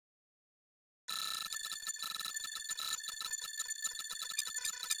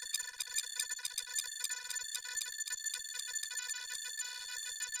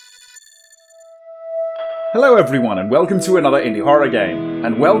Hello everyone, and welcome to another indie horror game,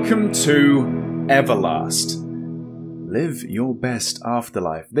 and welcome to Everlast. Live your best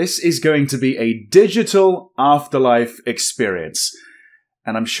afterlife. This is going to be a digital afterlife experience,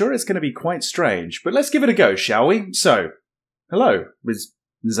 and I'm sure it's going to be quite strange, but let's give it a go, shall we? So, hello, is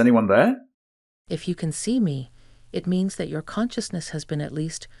anyone there? If you can see me, it means that your consciousness has been at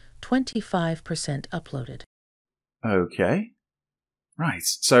least 25% uploaded. Okay. Right,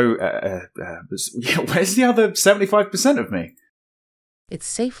 so, where's the other 75% of me? It's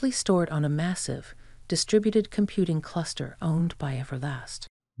safely stored on a massive, distributed computing cluster owned by Everlast.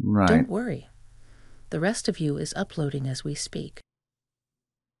 Right. Don't worry. The rest of you is uploading as we speak.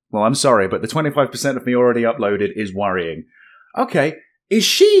 Well, I'm sorry, but the 25% of me already uploaded is worrying. Okay, is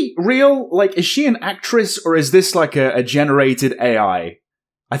she real? Like, is she an actress, or is this like a generated AI?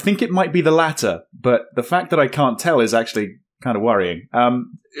 I think it might be the latter, but the fact that I can't tell is actually kind of worrying.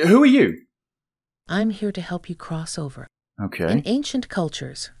 Who are you? I'm here to help you cross over. Okay. In ancient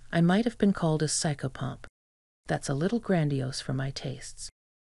cultures, I might have been called a psychopomp. That's a little grandiose for my tastes.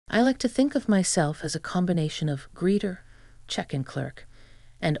 I like to think of myself as a combination of greeter, check-in clerk,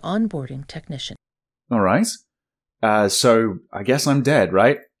 and onboarding technician. All right. So I guess I'm dead,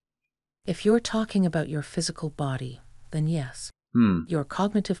 right? If you're talking about your physical body, then yes. Your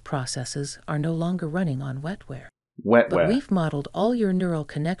cognitive processes are no longer running on wetware. But we've modeled all your neural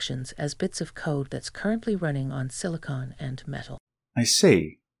connections as bits of code that's currently running on silicon and metal. I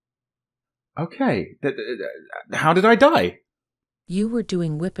see. Okay. How did I die? You were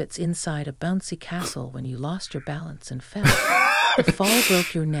doing whippets inside a bouncy castle when you lost your balance and fell. The fall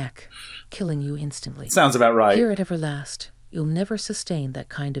broke your neck, killing you instantly. Sounds about right. Here at Everlast, you'll never sustain that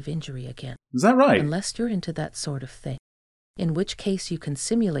kind of injury again. Is that right? Unless you're into that sort of thing. In which case you can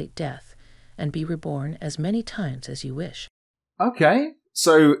simulate death and be reborn as many times as you wish. Okay,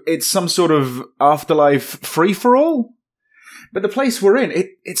 so it's some sort of afterlife free-for-all? But the place we're in,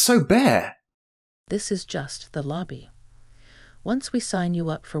 it's so bare. This is just the lobby. Once we sign you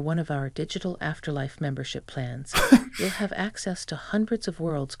up for one of our digital afterlife membership plans, you'll have access to hundreds of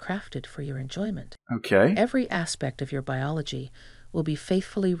worlds crafted for your enjoyment. Okay. Every aspect of your biology will be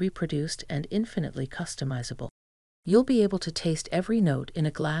faithfully reproduced and infinitely customizable. You'll be able to taste every note in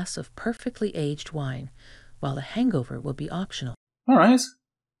a glass of perfectly aged wine, while the hangover will be optional. All right.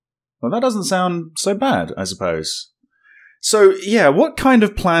 Well, that doesn't sound so bad, I suppose. So, yeah, what kind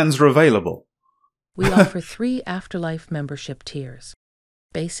of plans are available? We offer 3 afterlife membership tiers: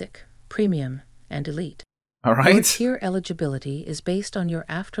 Basic, Premium, and Elite. All right. Your tier eligibility is based on your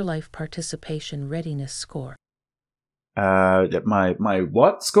afterlife participation readiness score. My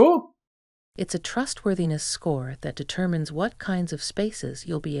what score? It's a trustworthiness score that determines what kinds of spaces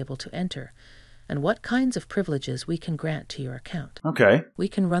you'll be able to enter and what kinds of privileges we can grant to your account. Okay. We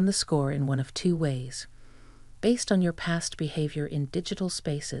can run the score in one of 2 ways: based on your past behavior in digital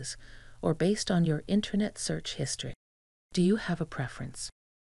spaces or based on your internet search history. Do you have a preference?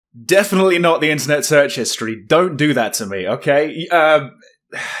 Definitely not the internet search history. Don't do that to me, okay?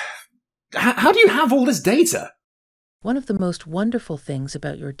 How do you have all this data? One of the most wonderful things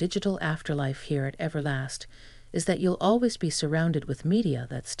about your digital afterlife here at Everlast is that you'll always be surrounded with media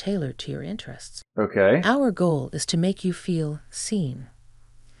that's tailored to your interests. Okay. Our goal is to make you feel seen.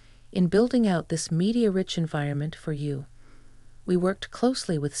 In building out this media-rich environment for you, we worked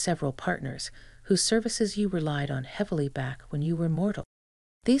closely with several partners whose services you relied on heavily back when you were mortal.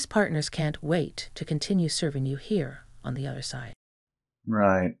 These partners can't wait to continue serving you here on the other side.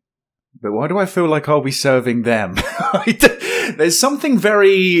 Right. But why do I feel like I'll be serving them? There's something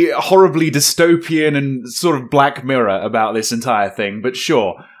very horribly dystopian and sort of Black Mirror about this entire thing, but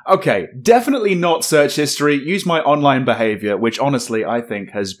sure. Okay, definitely not search history. Use my online behavior, which honestly I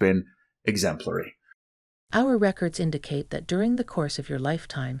think has been exemplary. Our records indicate that during the course of your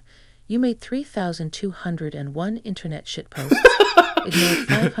lifetime, you made 3,201 internet shitposts, ignored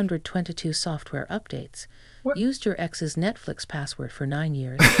 522 software updates, used your ex's Netflix password for 9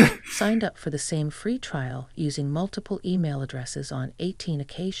 years, signed up for the same free trial using multiple email addresses on 18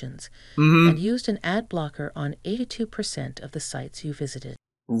 occasions, and used an ad blocker on 82% of the sites you visited.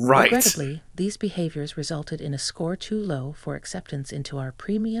 Right. Regrettably, these behaviors resulted in a score too low for acceptance into our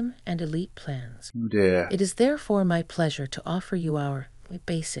premium and elite plans. Oh dear. It is therefore my pleasure to offer you our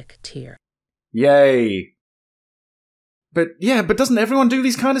basic tier. Yay. But doesn't everyone do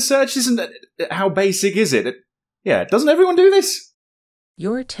these kind of searches? And how basic is it? Doesn't everyone do this?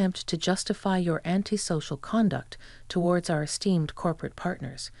 Your attempt to justify your antisocial conduct towards our esteemed corporate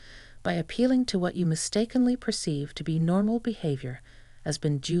partners by appealing to what you mistakenly perceive to be normal behavior has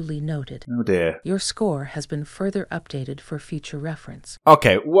been duly noted. Oh dear. Your score has been further updated for future reference.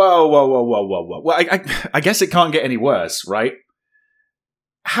 Okay, whoa. Well, I guess it can't get any worse, right?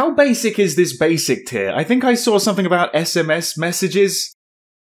 How basic is this basic tier? I think I saw something about SMS messages.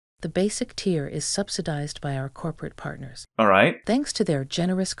 The basic tier is subsidized by our corporate partners. All right. Thanks to their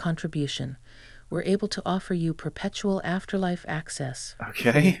generous contribution, we're able to offer you perpetual Afterlife access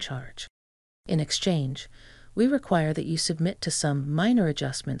free of charge. In exchange, we require that you submit to some minor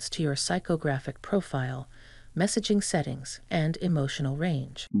adjustments to your psychographic profile, messaging settings, and emotional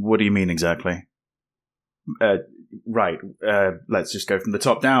range. What do you mean exactly? Right. Let's just go from the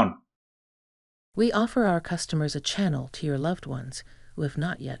top down. We offer our customers a channel to your loved ones who have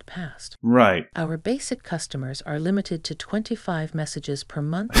not yet passed. Right. Our basic customers are limited to 25 messages per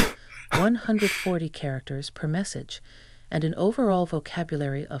month, 140 characters per message, and an overall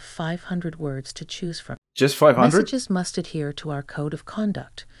vocabulary of 500 words to choose from. Just 500? Messages must adhere to our code of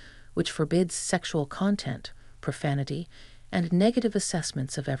conduct, which forbids sexual content, profanity, and negative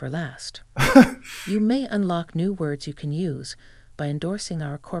assessments of Everlast. You may unlock new words you can use by endorsing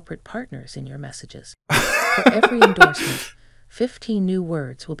our corporate partners in your messages. For every endorsement, 15 new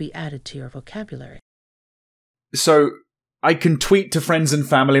words will be added to your vocabulary. So, I can tweet to friends and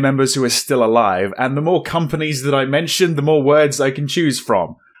family members who are still alive, and the more companies that I mention, the more words I can choose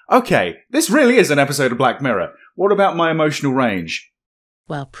from. Okay, this really is an episode of Black Mirror. What about my emotional range?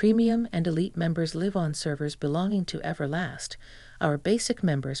 While premium and elite members live on servers belonging to Everlast, our basic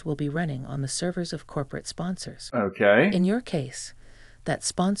members will be running on the servers of corporate sponsors. Okay. In your case, that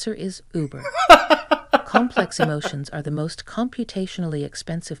sponsor is Uber. Complex emotions are the most computationally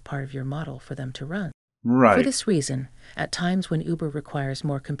expensive part of your model for them to run. Right. For this reason, at times when Uber requires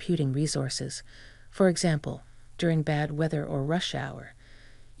more computing resources, for example, during bad weather or rush hour,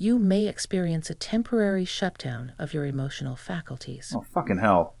 you may experience a temporary shutdown of your emotional faculties. Oh, fucking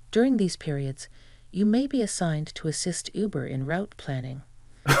hell. During these periods, you may be assigned to assist Uber in route planning,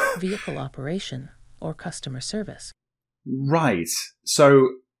 vehicle operation, or customer service. Right. So,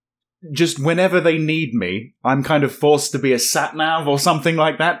 just whenever they need me, I'm kind of forced to be a sat-nav or something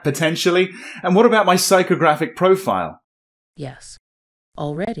like that, potentially? And what about my psychographic profile? Yes.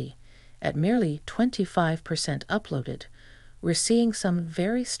 Already, at merely 25% uploaded, we're seeing some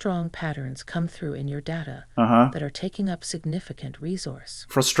very strong patterns come through in your data that are taking up significant resource.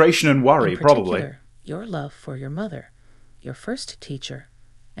 Frustration and worry, in particular, probably. Your love for your mother, your first teacher,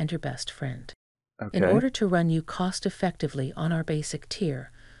 and your best friend. Okay. In order to run you cost-effectively on our basic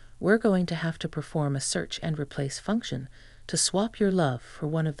tier, we're going to have to perform a search and replace function to swap your love for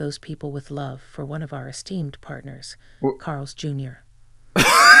one of those people with love for one of our esteemed partners, Carl's Jr.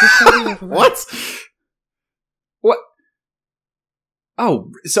 What? What?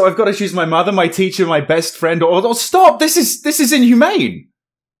 Oh, so I've got to choose my mother, my teacher, my best friend, or stop! This is inhumane!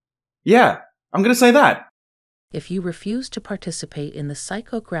 Yeah, I'm going to say that. If you refuse to participate in the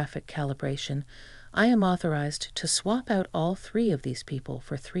psychographic calibration, I am authorized to swap out all 3 of these people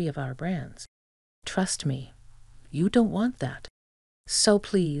for 3 of our brands. Trust me, you don't want that. So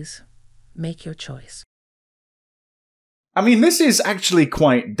please, make your choice. I mean, this is actually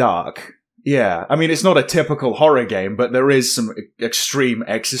quite dark. Yeah, I mean, it's not a typical horror game, but there is some extreme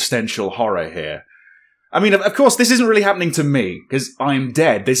existential horror here. I mean, of course, this isn't really happening to me, because I'm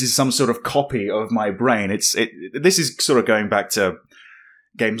dead. This is some sort of copy of my brain. This is sort of going back to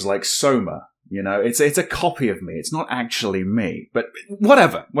games like Soma, you know? It's a copy of me. It's not actually me. But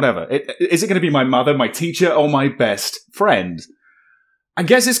whatever. Is it going to be my mother, my teacher, or my best friend? I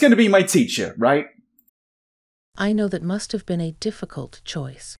guess it's going to be my teacher, right? I know that must have been a difficult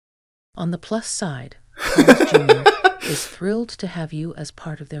choice. On the plus side, Charles Jr. is thrilled to have you as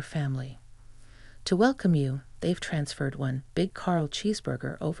part of their family. To welcome you, they've transferred one Big Carl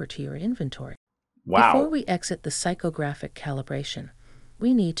cheeseburger over to your inventory. Wow. Before we exit the psychographic calibration,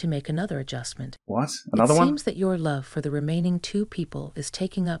 we need to make another adjustment. What? Another one? It seems that your love for the remaining 2 people is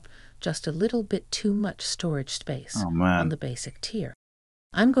taking up just a little bit too much storage space on the basic tier.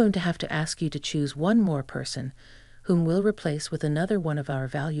 I'm going to have to ask you to choose one more person whom we'll replace with another one of our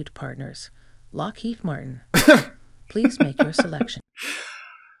valued partners, Lockheed Martin. Please make your selection.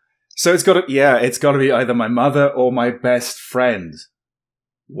 So it's got to be either my mother or my best friend.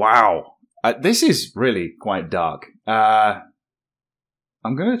 Wow. This is really quite dark. I'm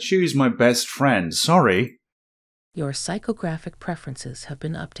going to choose my best friend. Sorry. Your psychographic preferences have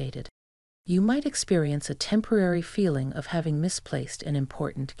been updated. You might experience a temporary feeling of having misplaced an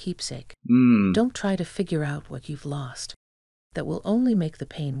important keepsake. Don't try to figure out what you've lost. That will only make the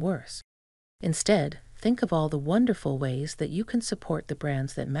pain worse. Instead, think of all the wonderful ways that you can support the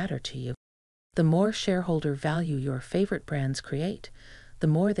brands that matter to you. The more shareholder value your favorite brands create, the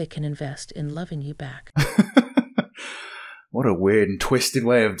more they can invest in loving you back. What a weird and twisted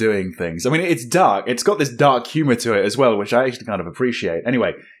way of doing things. I mean, it's dark. It's got this dark humor to it as well, which I actually kind of appreciate.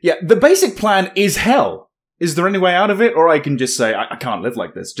 Anyway, yeah, the basic plan is hell. Is there any way out of it? Or I can just say, I can't live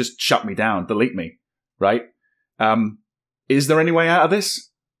like this. Just shut me down. Delete me. Right? Is there any way out of this?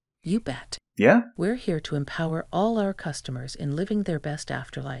 You bet. Yeah? We're here to empower all our customers in living their best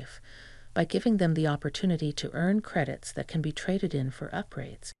afterlife by giving them the opportunity to earn credits that can be traded in for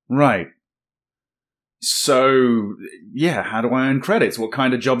upgrades. Right. So, yeah, how do I earn credits? What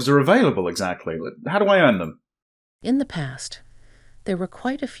kind of jobs are available exactly? How do I earn them? In the past, there were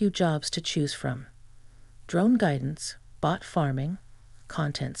quite a few jobs to choose from. Drone guidance, bot farming,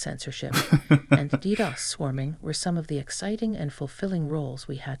 content censorship, and DDoS swarming were some of the exciting and fulfilling roles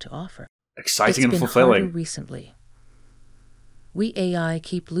we had to offer. Exciting and fulfilling. It's been harder recently. We AI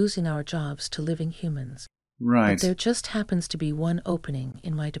keep losing our jobs to living humans. Right. But there just happens to be one opening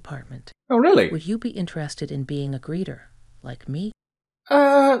in my department. Oh, really? Would you be interested in being a greeter, like me?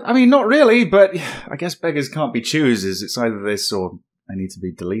 I mean, not really, but I guess beggars can't be choosers. It's either this or I need to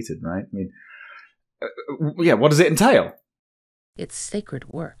be deleted, right? I mean, yeah, what does it entail? It's sacred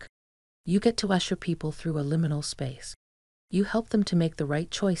work. You get to usher people through a liminal space. You help them to make the right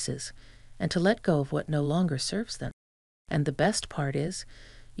choices and to let go of what no longer serves them. And the best part is,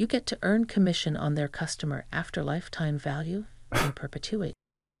 you get to earn commission on their customer after lifetime value in perpetuity.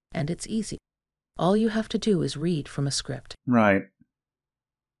 And it's easy. All you have to do is read from a script. Right.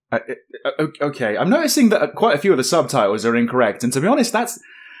 Okay, I'm noticing that quite a few of the subtitles are incorrect, and to be honest, that's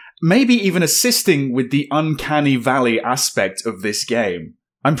maybe even assisting with the uncanny valley aspect of this game.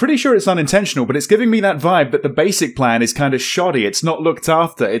 I'm pretty sure it's unintentional, but it's giving me that vibe that the basic plan is kind of shoddy, it's not looked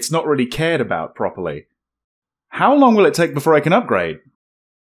after, it's not really cared about properly. How long will it take before I can upgrade?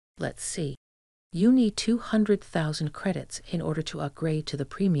 Let's see. You need 200,000 credits in order to upgrade to the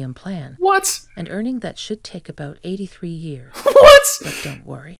premium plan. What? And earning that should take about 83 years. What? But don't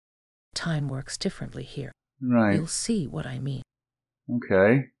worry. Time works differently here. Right. You'll see what I mean.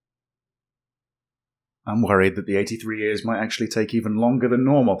 Okay. I'm worried that the 83 years might actually take even longer than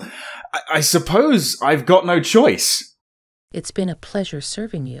normal. I suppose I've got no choice. It's been a pleasure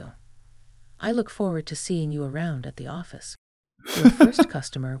serving you. I look forward to seeing you around at the office. Your first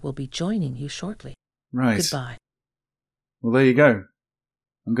customer will be joining you shortly. Right. Goodbye. Well, there you go.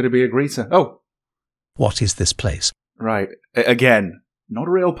 I'm going to be a greeter. Oh. What is this place? Right. Again, not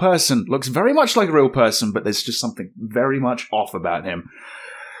a real person. Looks very much like a real person, but there's just something very much off about him.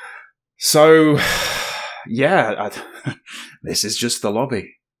 So, yeah, this is just the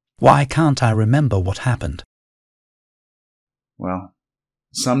lobby. Why can't I remember what happened? Well,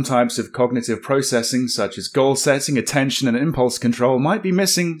 some types of cognitive processing, such as goal setting, attention, and impulse control, might be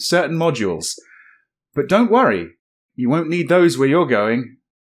missing certain modules. But don't worry, you won't need those where you're going.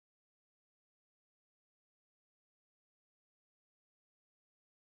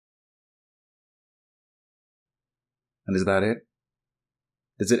 And is that it?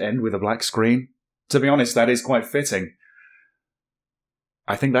 Does it end with a black screen? To be honest, that is quite fitting.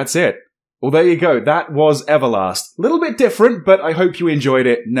 I think that's it. Well, there you go. That was Everlast. A little bit different, but I hope you enjoyed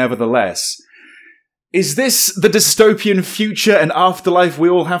it nevertheless. Is this the dystopian future and afterlife we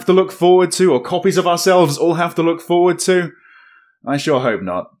all have to look forward to, or copies of ourselves all have to look forward to? I sure hope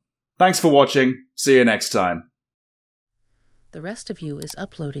not. Thanks for watching. See you next time. The rest of you is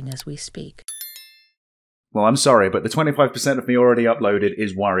uploading as we speak. Well, I'm sorry, but the 25% of me already uploaded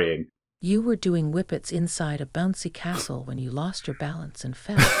is worrying. You were doing whippets inside a bouncy castle when you lost your balance and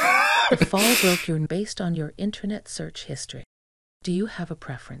fell. The fall broke your based on your internet search history. Do you have a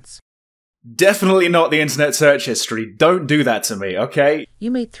preference? Definitely not the internet search history. Don't do that to me, okay?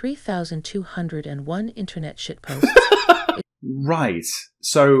 You made 3,201 internet shitposts. Right.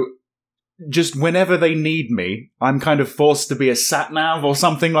 So, just whenever they need me, I'm kind of forced to be a sat-nav or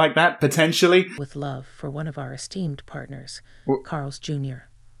something like that, potentially. With love for one of our esteemed partners, Charles Jr.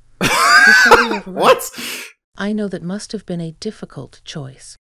 What? I know that must have been a difficult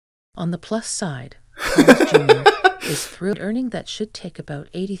choice. On the plus side, Charles Jr. is through earning that should take about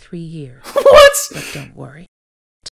 83 years. What? But don't worry,